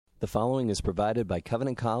The following is provided by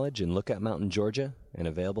Covenant College in Lookout Mountain, Georgia, and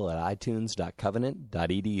available at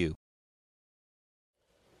itunes.covenant.edu.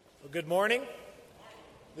 Well, good morning.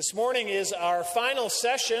 This morning is our final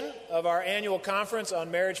session of our annual conference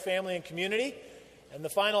on marriage, family, and community, and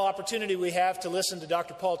the final opportunity we have to listen to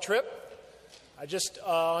Dr. Paul Tripp.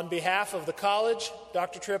 On behalf of the college,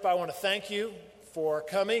 Dr. Tripp, I want to thank you for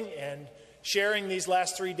coming and sharing these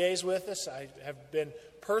last 3 days with us. I have been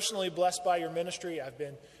personally blessed by your ministry. I've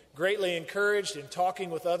been greatly encouraged in talking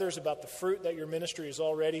with others about the fruit that your ministry has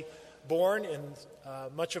already borne in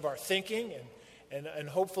much of our thinking and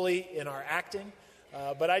hopefully in our acting.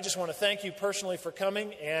 But I just want to thank you personally for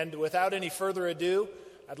coming, and without any further ado,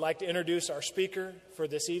 I'd like to introduce our speaker for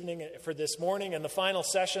this morning, and the final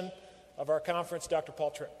session of our conference, Dr.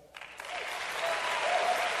 Paul Tripp.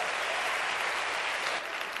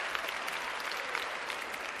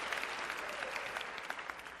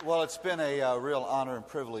 Well, it's been a real honor and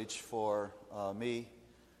privilege for me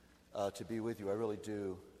to be with you. I really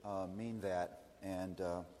do mean that, and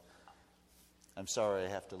I'm sorry I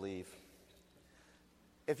have to leave.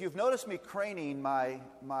 If you've noticed me craning my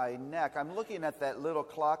neck, I'm looking at that little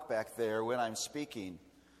clock back there when I'm speaking.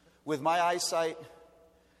 With my eyesight,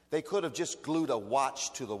 they could have just glued a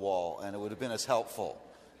watch to the wall, and it would have been as helpful.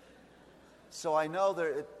 So I know that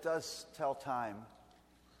it does tell time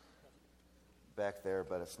back there,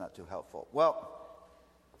 but it's not too helpful. Well,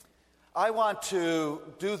 I want to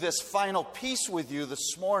do this final piece with you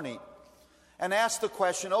this morning and ask the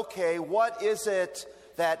question, okay, what is it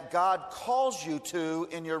that God calls you to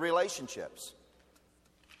in your relationships?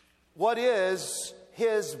 What is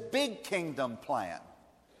His big kingdom plan?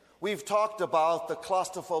 We've talked about the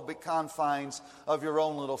claustrophobic confines of your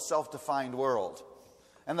own little self-defined world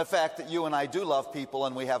and the fact that you and I do love people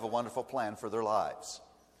and we have a wonderful plan for their lives.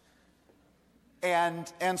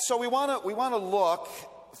 And so we want to look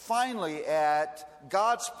finally at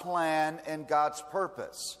God's plan and God's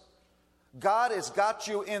purpose. God has got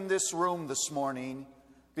you in this room this morning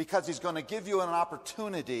because He's going to give you an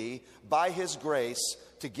opportunity by His grace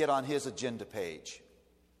to get on His agenda page.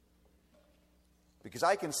 Because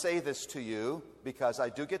I can say this to you, because I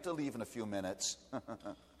do get to leave in a few minutes.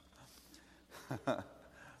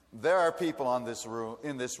 There are people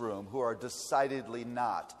in this room who are decidedly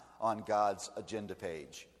not on God's agenda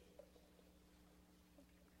page.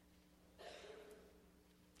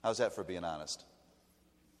 How's that for being honest?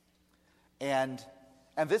 And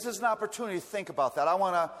this is an opportunity to think about that. I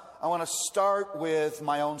want to start with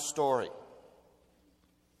my own story.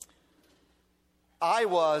 I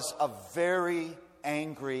was a very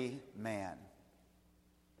angry man.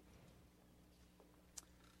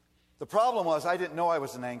 The problem was I didn't know I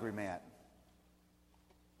was an angry man.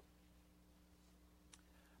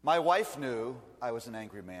 My wife knew I was an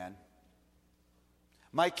angry man.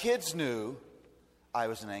 My kids knew I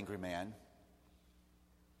was an angry man.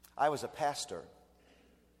 I was a pastor.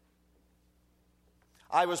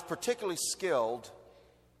 I was particularly skilled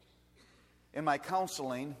in my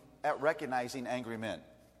counseling at recognizing angry men.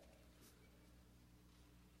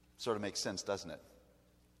 Sort of makes sense, doesn't it?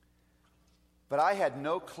 But I had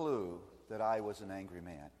no clue that I was an angry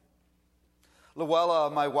man. Luella,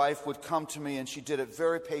 my wife, would come to me, and she did it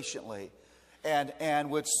very patiently, and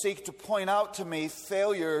would seek to point out to me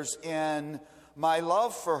failures in my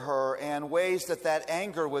love for her and ways that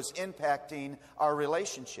anger was impacting our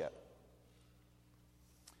relationship.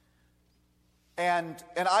 And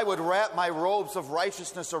I would wrap my robes of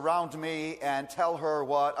righteousness around me and tell her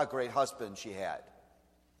what a great husband she had.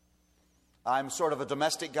 I'm sort of a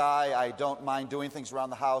domestic guy. I don't mind doing things around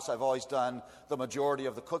the house. I've always done the majority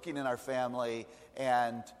of the cooking in our family.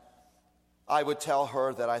 And I would tell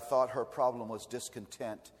her that I thought her problem was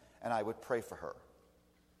discontent, and I would pray for her.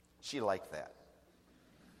 She liked that.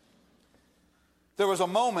 There was a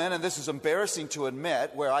moment, and this is embarrassing to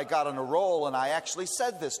admit, where I got on a roll and I actually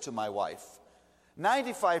said this to my wife.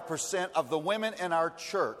 95% of the women in our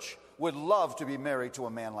church would love to be married to a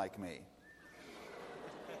man like me.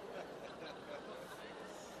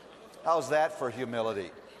 How's that for humility?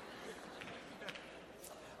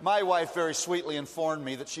 My wife very sweetly informed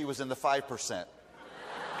me that she was in the 5%.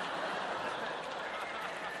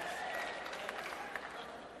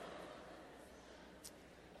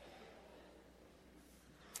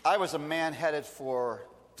 I was a man headed for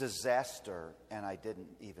disaster, and I didn't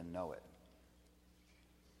even know it.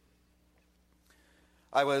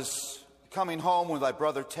 I was coming home with my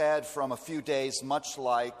brother Ted from a few days, much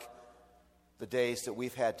like the days that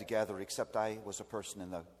we've had together, except I was a person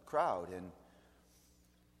in the crowd. And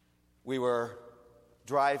we were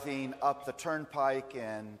driving up the turnpike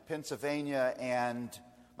in Pennsylvania, and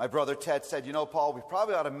My brother Ted said, "You know, Paul, we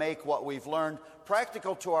probably ought to make what we've learned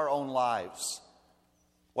practical to our own lives.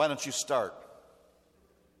 Why don't you start?"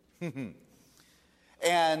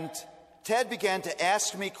 And Ted began to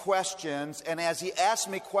ask me questions, and as he asked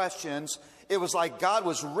me questions, it was like God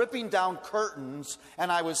was ripping down curtains,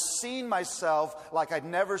 and I was seeing myself like I'd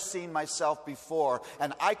never seen myself before,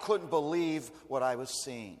 and I couldn't believe what I was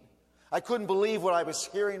seeing. I couldn't believe what I was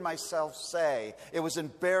hearing myself say. It was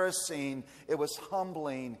embarrassing. It was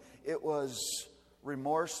humbling. It was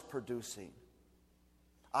remorse-producing.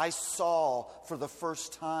 I saw for the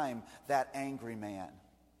first time that angry man.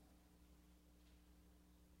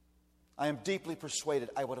 I am deeply persuaded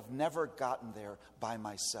I would have never gotten there by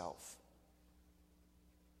myself.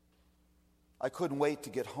 I couldn't wait to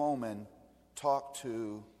get home and talk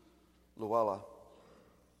to Luella.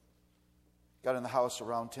 Got in the house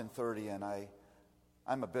around 10:30, and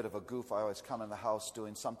I'm a bit of a goof. I always come in the house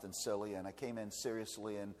doing something silly, and I came in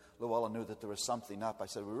seriously, and Luella knew that there was something up. I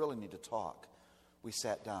said, "We really need to talk." We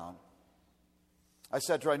sat down. I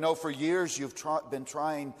said to her, "I know for years you've been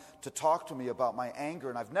trying to talk to me about my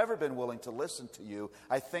anger, and I've never been willing to listen to you.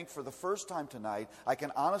 I think for the first time tonight, I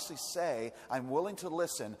can honestly say I'm willing to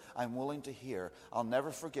listen, I'm willing to hear. I'll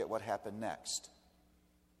never forget what happened next."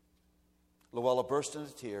 Luella burst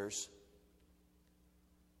into tears.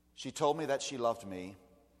 She told me that she loved me,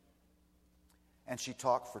 and she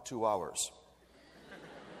talked for 2 hours.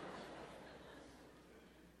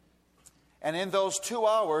 And in those 2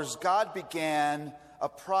 hours, God began a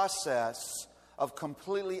process of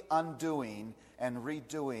completely undoing and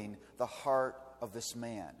redoing the heart of this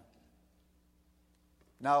man.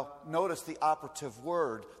 Now, notice the operative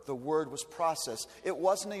word. The word was process. It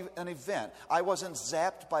wasn't an event. I wasn't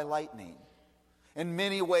zapped by lightning. In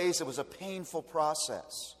many ways, it was a painful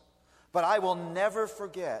process. But I will never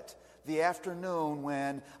forget the afternoon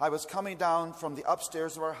when I was coming down from the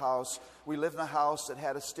upstairs of our house. We lived in a house that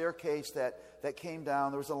had a staircase that came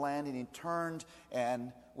down. There was a landing. He turned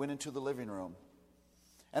and went into the living room.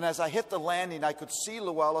 And as I hit the landing, I could see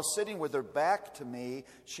Luella sitting with her back to me.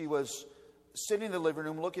 She was sitting in the living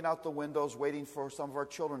room, looking out the windows, waiting for some of our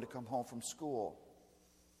children to come home from school.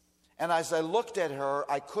 And as I looked at her,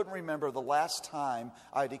 I couldn't remember the last time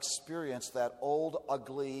I'd experienced that old,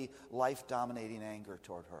 ugly, life-dominating anger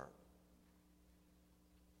toward her.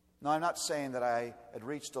 Now, I'm not saying that I had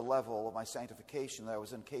reached a level of my sanctification that I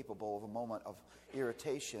was incapable of a moment of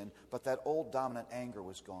irritation, but that old dominant anger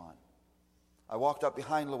was gone. I walked up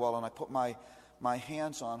behind Luella and I put my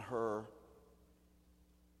hands on her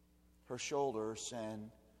shoulders,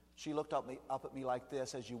 and she looked up at me like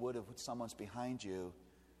this, as you would if someone's behind you.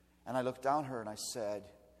 And I looked down at her and I said,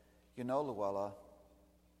 "You know, Luella,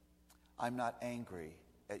 I'm not angry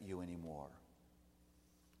at you anymore."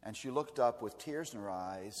 And she looked up with tears in her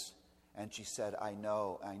eyes, and she said, I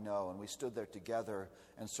know. And we stood there together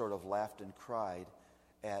and sort of laughed and cried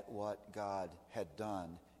at what God had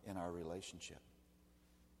done in our relationship.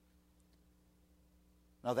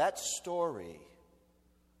 Now, that story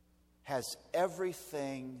has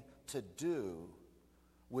everything to do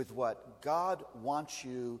with what God wants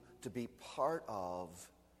you to be part of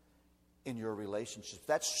in your relationship.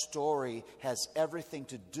 That story has everything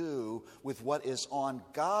to do with what is on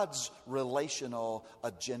God's relational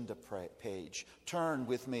agenda page. Turn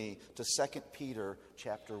with me to 2 Peter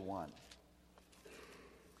chapter 1.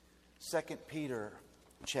 2 Peter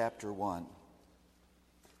chapter 1.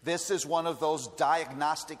 This is one of those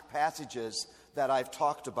diagnostic passages that I've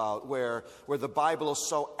talked about, where the Bible is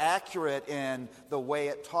so accurate in the way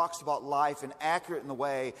it talks about life and accurate in the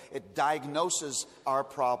way it diagnoses our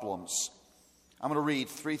problems. I'm going to read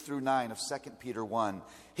 3 through 9 of 2 Peter 1.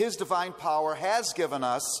 His divine power has given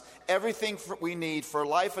us everything we need for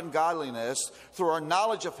life and godliness through our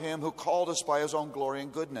knowledge of Him who called us by His own glory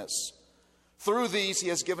and goodness. Through these He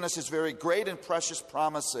has given us His very great and precious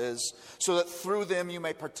promises, so that through them you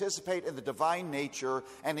may participate in the divine nature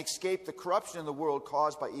and escape the corruption in the world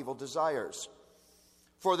caused by evil desires.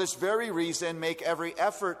 For this very reason, make every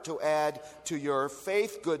effort to add to your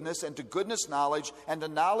faith goodness, and to goodness knowledge, and to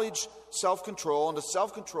knowledge self-control, and to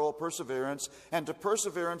self-control perseverance, and to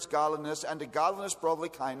perseverance godliness, and to godliness brotherly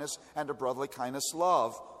kindness, and to brotherly kindness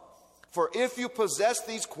love. For if you possess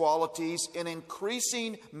these qualities in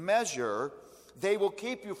increasing measure, they will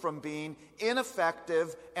keep you from being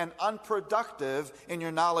ineffective and unproductive in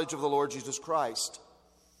your knowledge of the Lord Jesus Christ.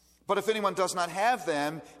 But if anyone does not have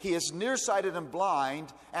them, he is nearsighted and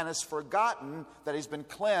blind, and has forgotten that he's been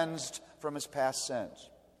cleansed from his past sins.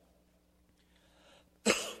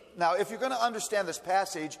 Now, if you're going to understand this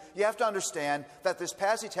passage, you have to understand that this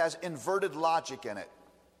passage has inverted logic in it.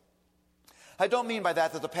 I don't mean by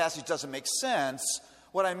that the passage doesn't make sense.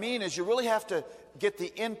 What I mean is you really have to get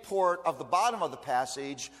the import of the bottom of the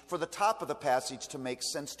passage for the top of the passage to make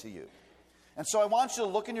sense to you. And so I want you to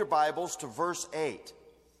look in your Bibles to verse 8,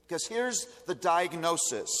 because here's the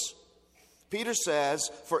diagnosis. Peter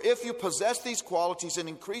says, "For if you possess these qualities in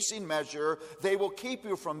increasing measure, they will keep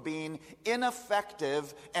you from being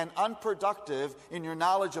ineffective and unproductive in your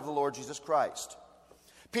knowledge of the Lord Jesus Christ."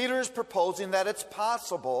 Peter is proposing that it's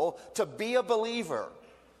possible to be a believer,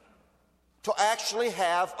 to actually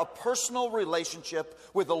have a personal relationship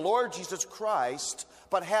with the Lord Jesus Christ,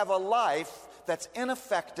 but have a life that's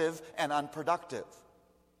ineffective and unproductive.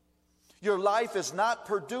 Your life is not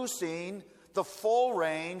producing the full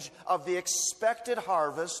range of the expected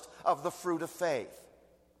harvest of the fruit of faith.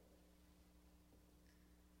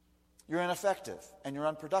 You're ineffective and you're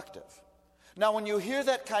unproductive. Now, when you hear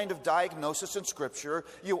that kind of diagnosis in Scripture,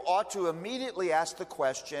 you ought to immediately ask the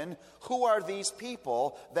question, who are these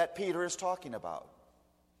people that Peter is talking about?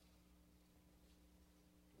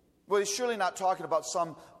 Well, he's surely not talking about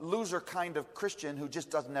some loser kind of Christian who just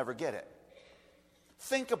doesn't ever get it.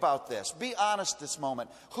 Think about this. Be honest this moment.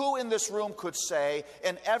 Who in this room could say,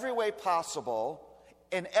 in every way possible,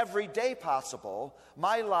 in every day possible,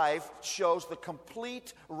 my life shows the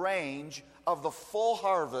complete range of the full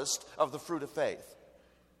harvest of the fruit of faith?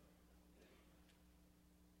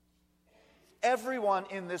 Everyone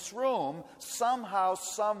in this room, somehow,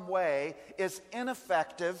 some way, is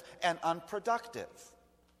ineffective and unproductive.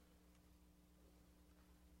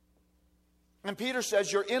 And Peter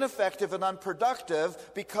says you're ineffective and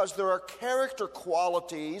unproductive because there are character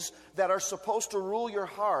qualities that are supposed to rule your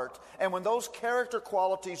heart. And when those character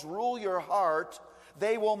qualities rule your heart,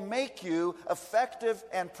 they will make you effective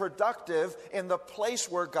and productive in the place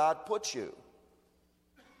where God puts you.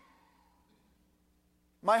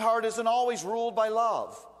 My heart isn't always ruled by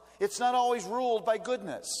love. It's not always ruled by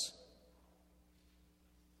goodness.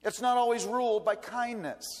 It's not always ruled by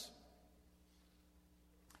kindness.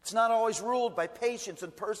 It's not always ruled by patience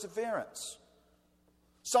and perseverance.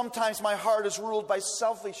 Sometimes my heart is ruled by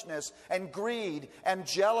selfishness and greed and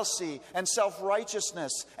jealousy and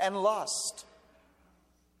self-righteousness and lust.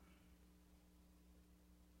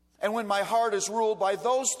 And when my heart is ruled by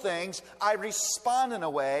those things, I respond in a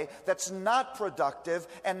way that's not productive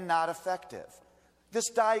and not effective. This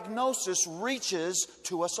diagnosis reaches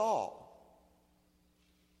to us all.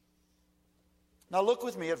 Now look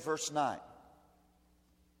with me at verse 9.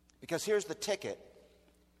 Because here's the ticket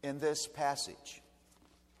in this passage.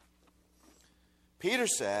 Peter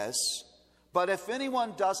says, "But if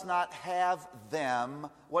anyone does not have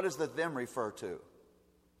them," what does the them refer to?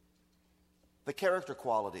 The character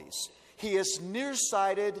qualities. "He is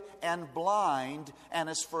nearsighted and blind and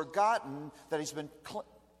has forgotten that he's been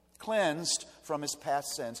cleansed from his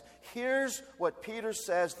past sins." Here's what Peter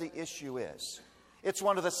says the issue is. It's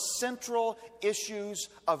one of the central issues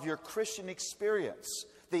of your Christian experience.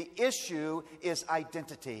 The issue is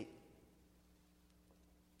identity.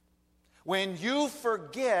 When you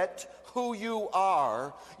forget who you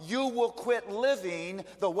are, you will quit living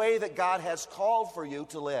the way that God has called for you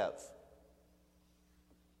to live.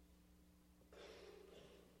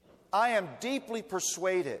 I am deeply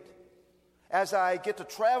persuaded, as I get to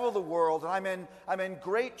travel the world, and I'm in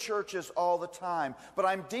great churches all the time, but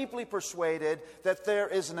I'm deeply persuaded that there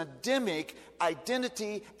is an endemic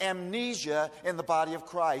identity amnesia in the body of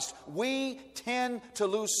Christ. We tend to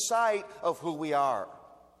lose sight of who we are.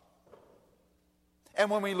 And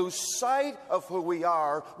when we lose sight of who we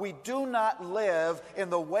are, we do not live in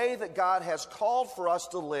the way that God has called for us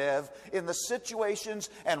to live in the situations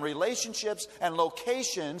and relationships and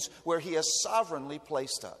locations where He has sovereignly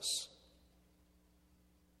placed us.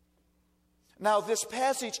 Now, this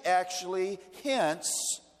passage actually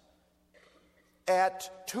hints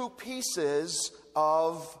at two pieces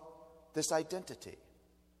of this identity.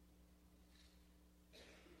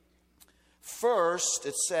 First,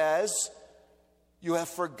 it says, you have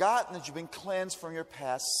forgotten that you've been cleansed from your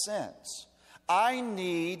past sins. I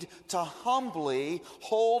need to humbly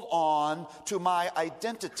hold on to my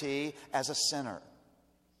identity as a sinner.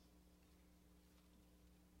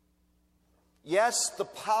 Yes, the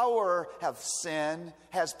power of sin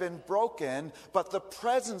has been broken, but the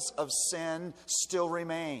presence of sin still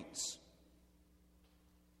remains.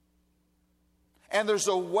 And there's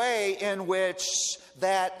a way in which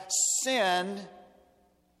that sin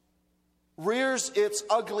rears its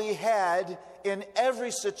ugly head in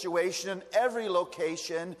every situation, every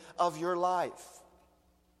location of your life.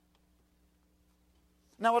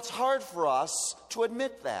 Now, it's hard for us to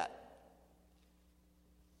admit that,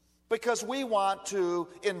 because we want to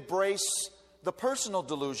embrace the personal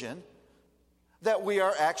delusion that we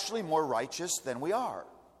are actually more righteous than we are.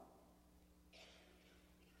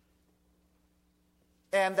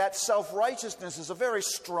 And that self-righteousness is a very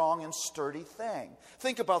strong and sturdy thing.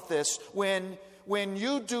 Think about this. When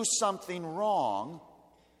you do something wrong,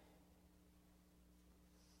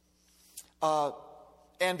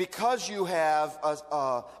 and because you have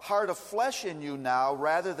a heart of flesh in you now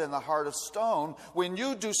rather than the heart of stone, when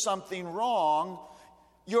you do something wrong,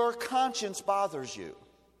 your conscience bothers you.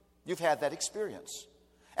 You've had that experience.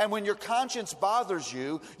 And when your conscience bothers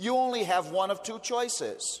you, you only have one of two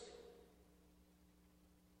choices.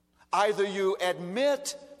 Either you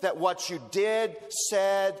admit that what you did,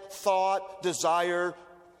 said, thought, desired,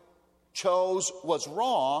 chose was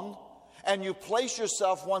wrong, and you place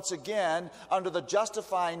yourself once again under the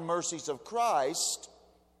justifying mercies of Christ,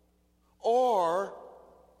 or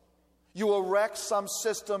you erect some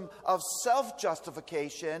system of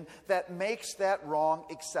self-justification that makes that wrong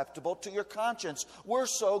acceptable to your conscience. We're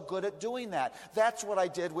so good at doing that. That's what I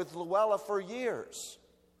did with Luella for years.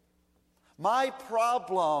 My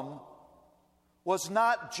problem was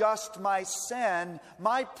not just my sin.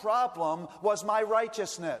 My problem was my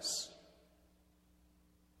righteousness.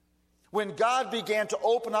 When God began to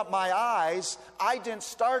open up my eyes, I didn't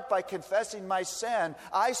start by confessing my sin.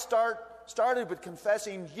 I started with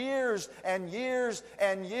confessing years and years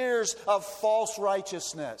and years of false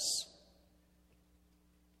righteousness.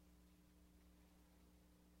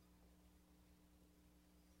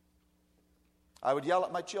 I would yell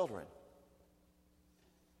at my children.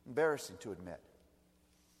 Embarrassing to admit.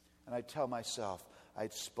 And I'd tell myself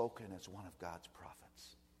I'd spoken as one of God's prophets.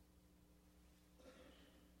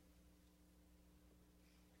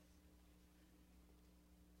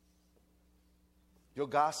 You'll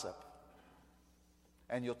gossip,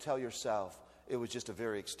 and you'll tell yourself it was just a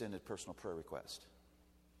very extended personal prayer request.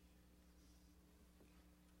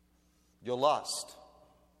 You'll lust.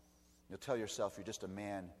 You'll tell yourself you're just a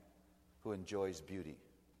man who enjoys beauty.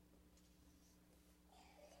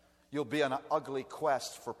 You'll be on an ugly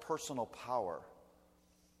quest for personal power,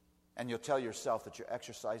 and you'll tell yourself that you're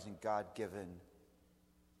exercising God-given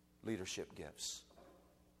leadership gifts.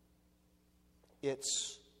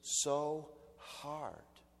 It's so hard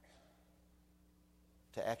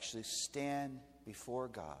to actually stand before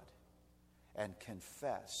God and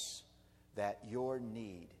confess that your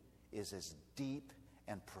need is as deep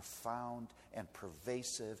and profound and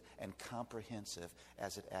pervasive and comprehensive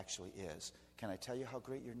as it actually is. Can I tell you how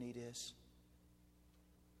great your need is?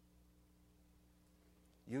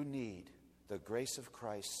 You need the grace of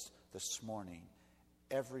Christ this morning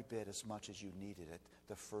every bit as much as you needed it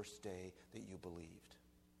the first day that you believed.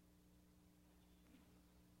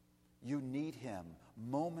 You need Him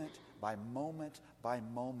moment by moment by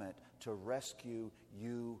moment to rescue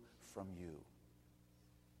you from you.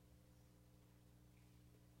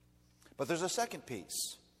 But there's a second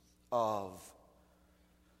piece of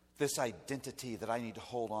this identity that I need to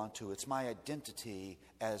hold on to. It's my identity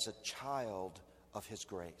as a child of His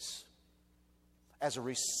grace, as a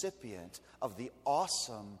recipient of the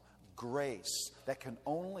awesome grace that can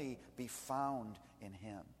only be found in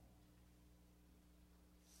Him.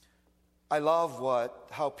 I love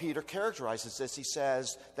how Peter characterizes this. He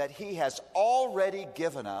says that He has already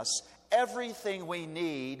given us everything we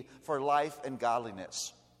need for life and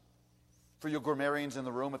godliness. For you grammarians in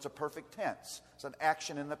the room, it's a perfect tense. It's an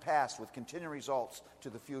action in the past with continuing results to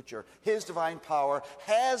the future. His divine power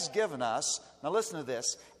has given us, now listen to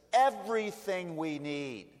this, everything we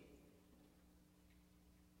need.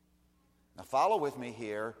 Now follow with me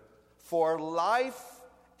here. For life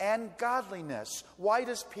and godliness. Why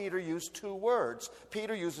does Peter use two words?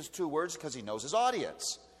 Peter uses two words because he knows his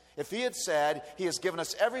audience. If he had said, He has given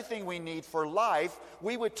us everything we need for life,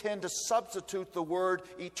 we would tend to substitute the word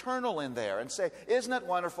eternal in there and say, isn't it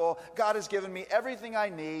wonderful? God has given me everything I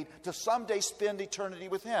need to someday spend eternity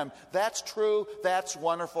with Him. That's true. That's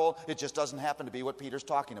wonderful. It just doesn't happen to be what Peter's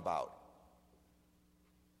talking about.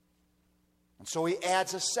 And so he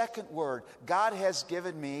adds a second word. God has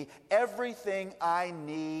given me everything I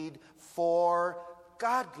need for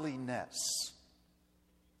godliness.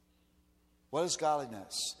 What is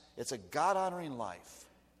godliness? It's a God-honoring life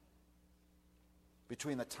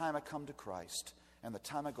between the time I come to Christ and the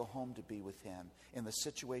time I go home to be with Him in the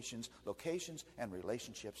situations, locations, and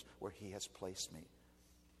relationships where He has placed me.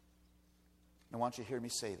 I want you to hear me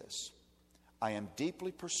say this. I am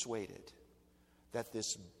deeply persuaded that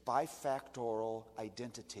this bifactorial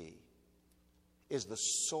identity is the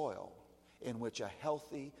soil in which a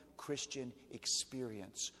healthy Christian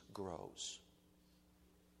experience grows.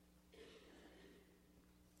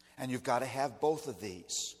 And you've got to have both of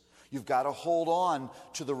these. You've got to hold on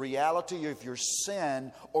to the reality of your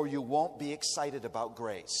sin, or you won't be excited about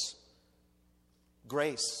grace.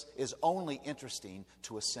 Grace is only interesting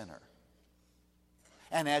to a sinner.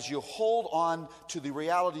 And as you hold on to the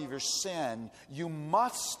reality of your sin, you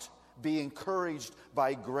must be encouraged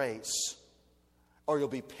by grace, or you'll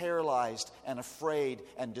be paralyzed and afraid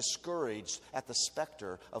and discouraged at the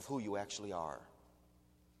specter of who you actually are.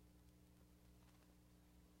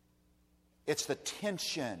 It's the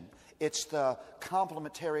tension, it's the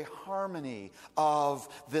complementary harmony of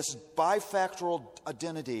this bifactorial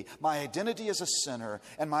identity. My identity as a sinner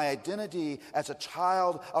and my identity as a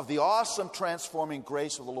child of the awesome transforming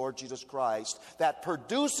grace of the Lord Jesus Christ that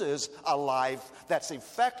produces a life that's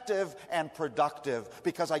effective and productive,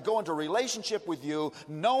 because I go into relationship with you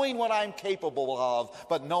knowing what I'm capable of,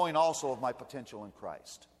 but knowing also of my potential in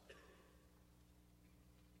Christ.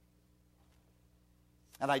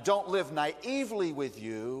 And I don't live naively with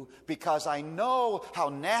you because I know how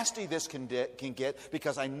nasty this can get,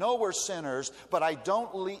 because I know we're sinners, but I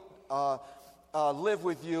don't live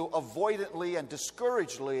with you avoidantly and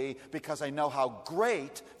discouragedly because I know how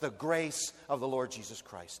great the grace of the Lord Jesus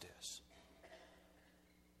Christ is.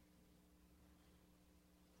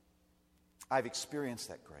 I've experienced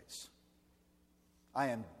that grace. I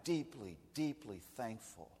am deeply, deeply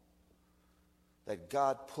thankful that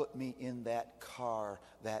God put me in that car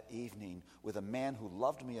that evening with a man who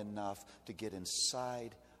loved me enough to get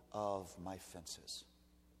inside of my fences.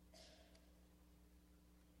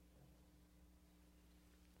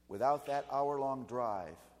 Without that hour-long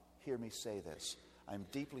drive, hear me say this, I'm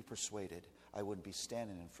deeply persuaded I wouldn't be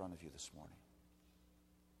standing in front of you this morning.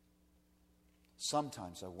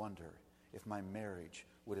 Sometimes I wonder if my marriage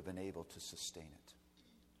would have been able to sustain it.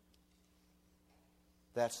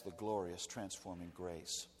 That's the glorious transforming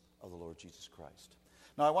grace of the Lord Jesus Christ.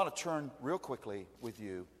 Now I want to turn real quickly with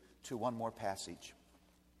you to one more passage,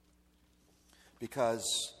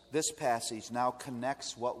 because this passage now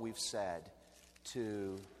connects what we've said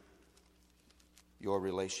to your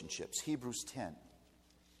relationships. Hebrews 10.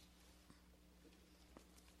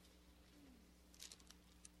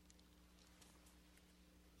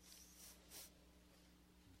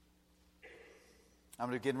 I'm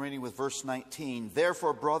going to begin reading with verse 19.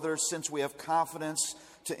 Therefore, brothers, since we have confidence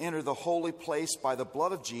to enter the holy place by the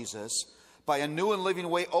blood of Jesus, by a new and living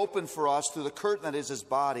way opened for us through the curtain that is his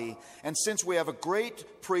body, and since we have a great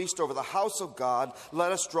priest over the house of God,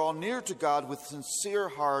 let us draw near to God with sincere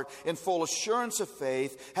heart, in full assurance of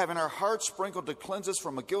faith, having our hearts sprinkled to cleanse us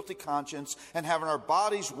from a guilty conscience, and having our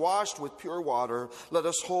bodies washed with pure water, let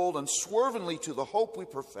us hold unswervingly to the hope we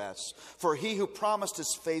profess. For he who promised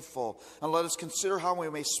is faithful, and let us consider how we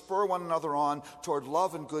may spur one another on toward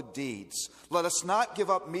love and good deeds. Let us not give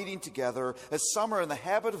up meeting together, as some are in the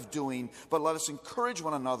habit of doing, but let us encourage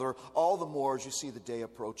one another all the more as you see the day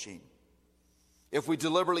approaching. If we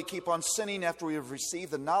deliberately keep on sinning after we have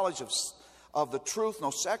received the knowledge of the truth, no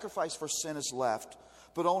sacrifice for sin is left,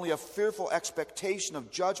 but only a fearful expectation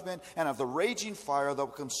of judgment and of the raging fire that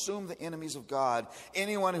will consume the enemies of God.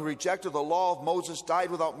 Anyone who rejected the law of Moses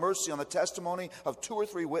died without mercy on the testimony of 2 or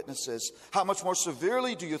 3 witnesses. How much more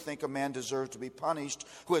severely do you think a man deserves to be punished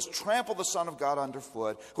who has trampled the Son of God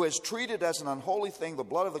underfoot, who has treated as an unholy thing the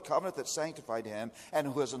blood of the covenant that sanctified him, and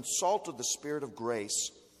who has insulted the Spirit of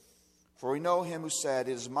grace? For we know him who said,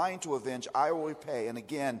 it is mine to avenge, I will repay. And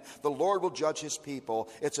again, the Lord will judge his people.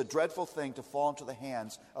 It's a dreadful thing to fall into the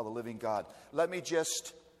hands of the living God. Let me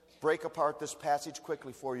just break apart this passage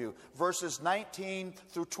quickly for you. Verses 19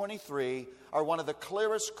 through 23 are one of the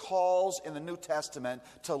clearest calls in the New Testament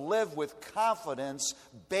to live with confidence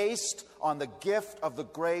based on the gift of the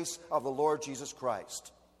grace of the Lord Jesus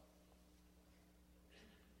Christ.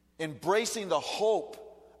 Embracing the hope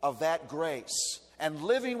of that grace and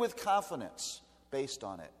living with confidence based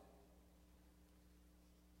on it.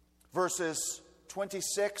 Verses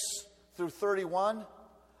 26 through 31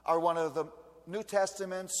 are one of the New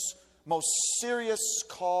Testament's most serious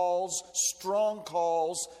calls, strong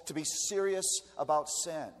calls to be serious about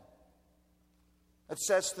sin. It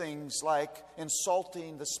says things like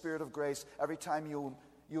insulting the Spirit of grace. Every time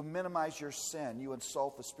you minimize your sin, you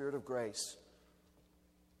insult the Spirit of grace,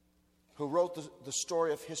 who wrote the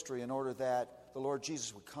story of history in order that the Lord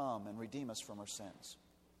Jesus would come and redeem us from our sins.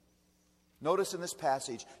 Notice in this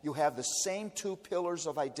passage, you have the same 2 pillars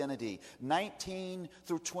of identity. 19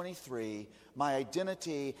 through 23, my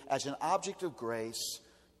identity as an object of grace.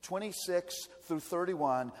 26 through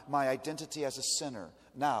 31, my identity as a sinner.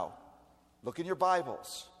 Now, look in your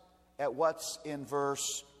Bibles at what's in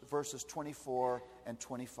verses 24 and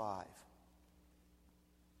 25.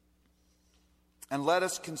 And let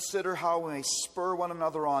us consider how we may spur one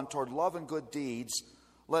another on toward love and good deeds.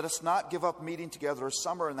 Let us not give up meeting together as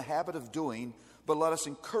some are in the habit of doing, but let us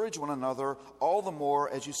encourage one another all the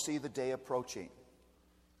more as you see the day approaching.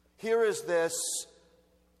 Here is this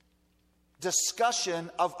discussion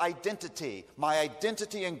of identity. My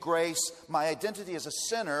identity in grace, my identity as a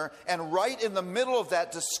sinner, and right in the middle of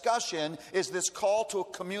that discussion is this call to a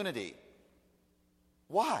community.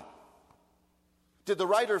 Why? Did the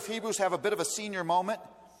writer of Hebrews have a bit of a senior moment?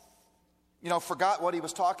 Forgot what he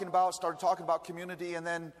was talking about, started talking about community, and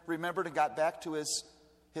then remembered and got back to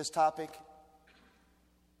his topic?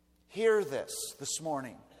 Hear this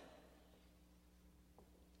morning.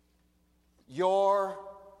 Your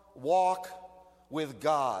walk with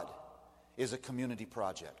God is a community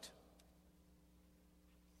project.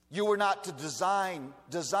 You were not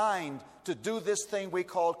designed to do this thing we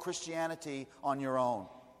call Christianity on your own.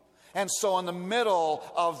 And so in the middle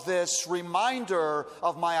of this reminder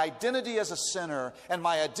of my identity as a sinner and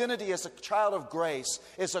my identity as a child of grace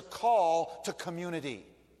is a call to community.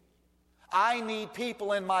 I need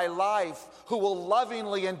people in my life who will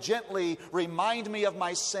lovingly and gently remind me of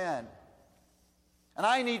my sin. And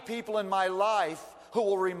I need people in my life who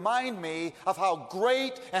will remind me of how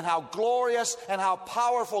great and how glorious and how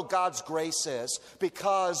powerful God's grace is.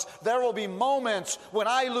 Because there will be moments when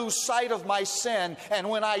I lose sight of my sin, and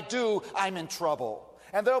when I do, I'm in trouble.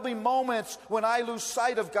 And there will be moments when I lose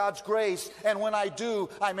sight of God's grace, and when I do,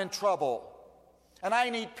 I'm in trouble. And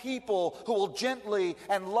I need people who will gently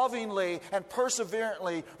and lovingly and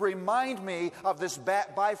perseverantly remind me of this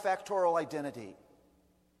bifactorial identity.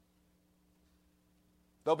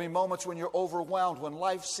 There'll be moments when you're overwhelmed, when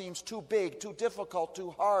life seems too big, too difficult,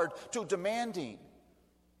 too hard, too demanding.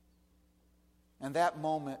 And that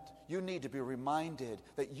moment, you need to be reminded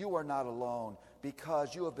that you are not alone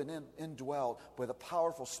because you have been indwelt by the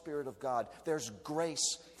powerful Spirit of God. There's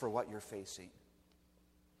grace for what you're facing.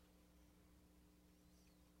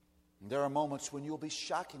 And there are moments when you'll be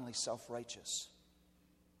shockingly self-righteous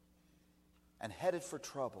and headed for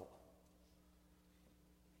trouble.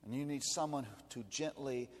 And you need someone to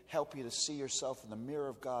gently help you to see yourself in the mirror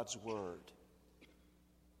of God's Word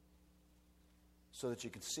so that you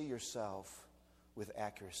can see yourself with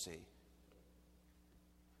accuracy.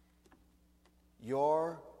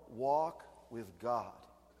 Your walk with God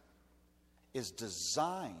is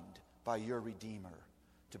designed by your Redeemer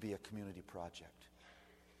to be a community project.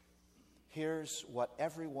 Here's what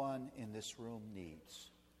everyone in this room needs.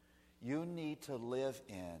 You need to live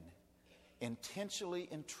in intentionally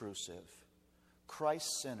intrusive,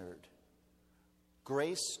 Christ-centered,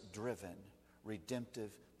 grace-driven, redemptive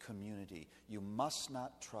community. You must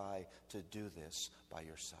not try to do this by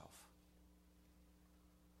yourself.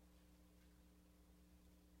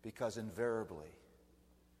 Because invariably,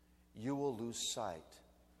 you will lose sight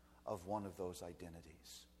of one of those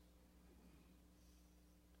identities.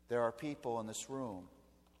 There are people in this room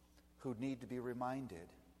who need to be reminded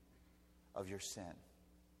of your sin,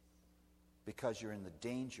 because you're in the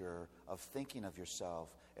danger of thinking of yourself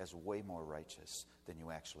as way more righteous than you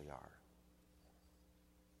actually are.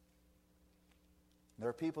 There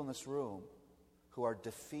are people in this room who are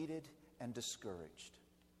defeated and discouraged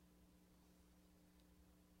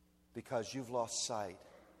because you've lost sight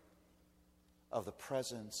of the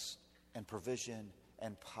presence and provision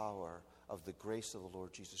and power of the grace of the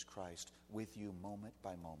Lord Jesus Christ with you moment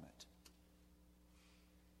by moment.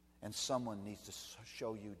 And someone needs to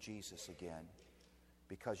show you Jesus again,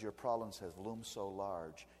 because your problems have loomed so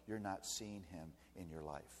large, you're not seeing him in your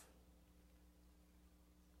life.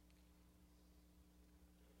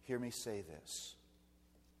 Hear me say this.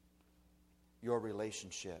 Your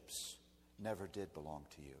relationships never did belong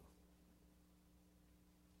to you.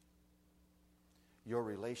 Your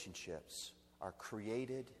relationships are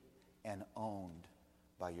created and owned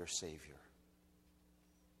by your Savior.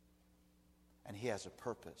 And he has a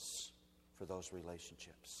purpose for those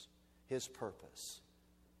relationships. His purpose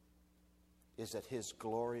is that his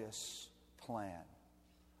glorious plan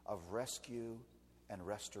of rescue and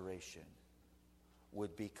restoration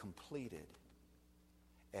would be completed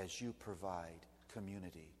as you provide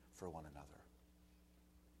community for one another.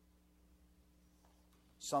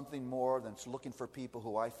 Something more than looking for people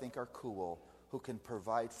who I think are cool, who can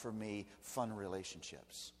provide for me fun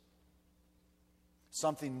relationships.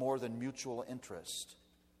 Something more than mutual interest.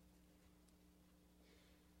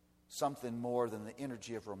 Something more than the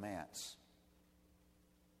energy of romance.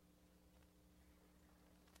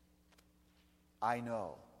 I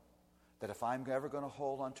know that if I'm ever going to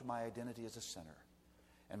hold on to my identity as a sinner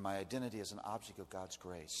and my identity as an object of God's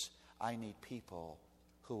grace, I need people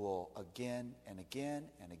who will again and again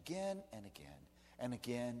and again and again and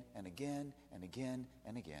again and again and again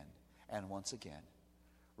and again, and once again,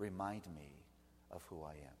 remind me of who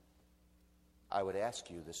I am. I would ask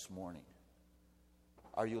you this morning,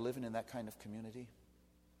 are you living in that kind of community?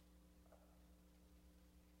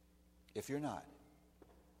 If you're not,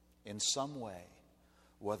 in some way,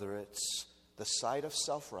 whether it's the side of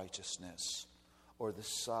self-righteousness or the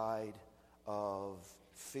side of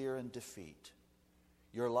fear and defeat,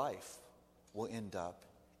 your life will end up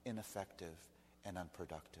ineffective and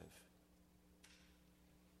unproductive.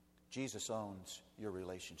 Jesus owns your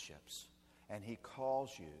relationships, and he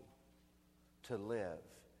calls you to live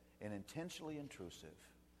an intentionally intrusive,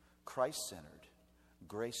 Christ-centered,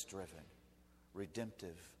 grace-driven,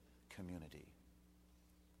 redemptive community.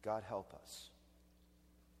 God help us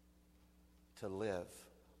to live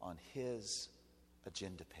on his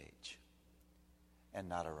agenda page and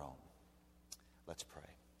not our own. Let's pray.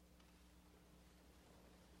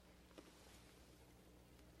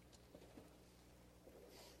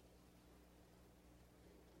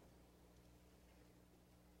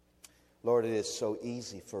 Lord, it is so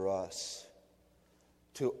easy for us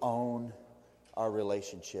to own our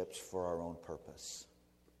relationships for our own purpose.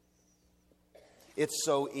 It's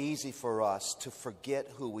so easy for us to forget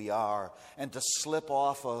who we are and to slip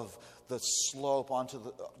off of the slope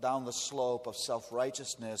down the slope of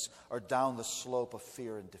self-righteousness or down the slope of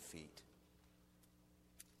fear and defeat.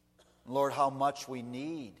 Lord, how much we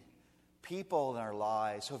need people in our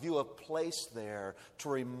lives who you have placed there to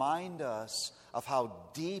remind us of how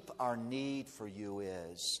deep our need for you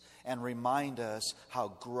is and remind us how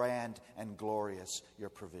grand and glorious your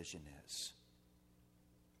provision is.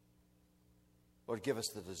 Lord, give us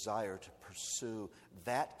the desire to pursue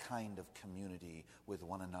that kind of community with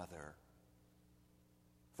one another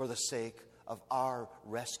for the sake of our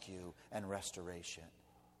rescue and restoration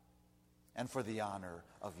and for the honor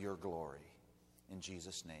of your glory. In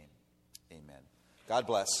Jesus' name, amen. God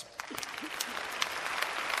bless.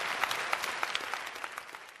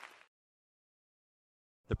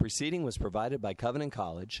 The preceding was provided by Covenant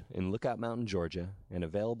College in Lookout Mountain, Georgia, and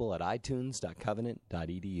available at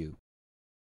itunes.covenant.edu.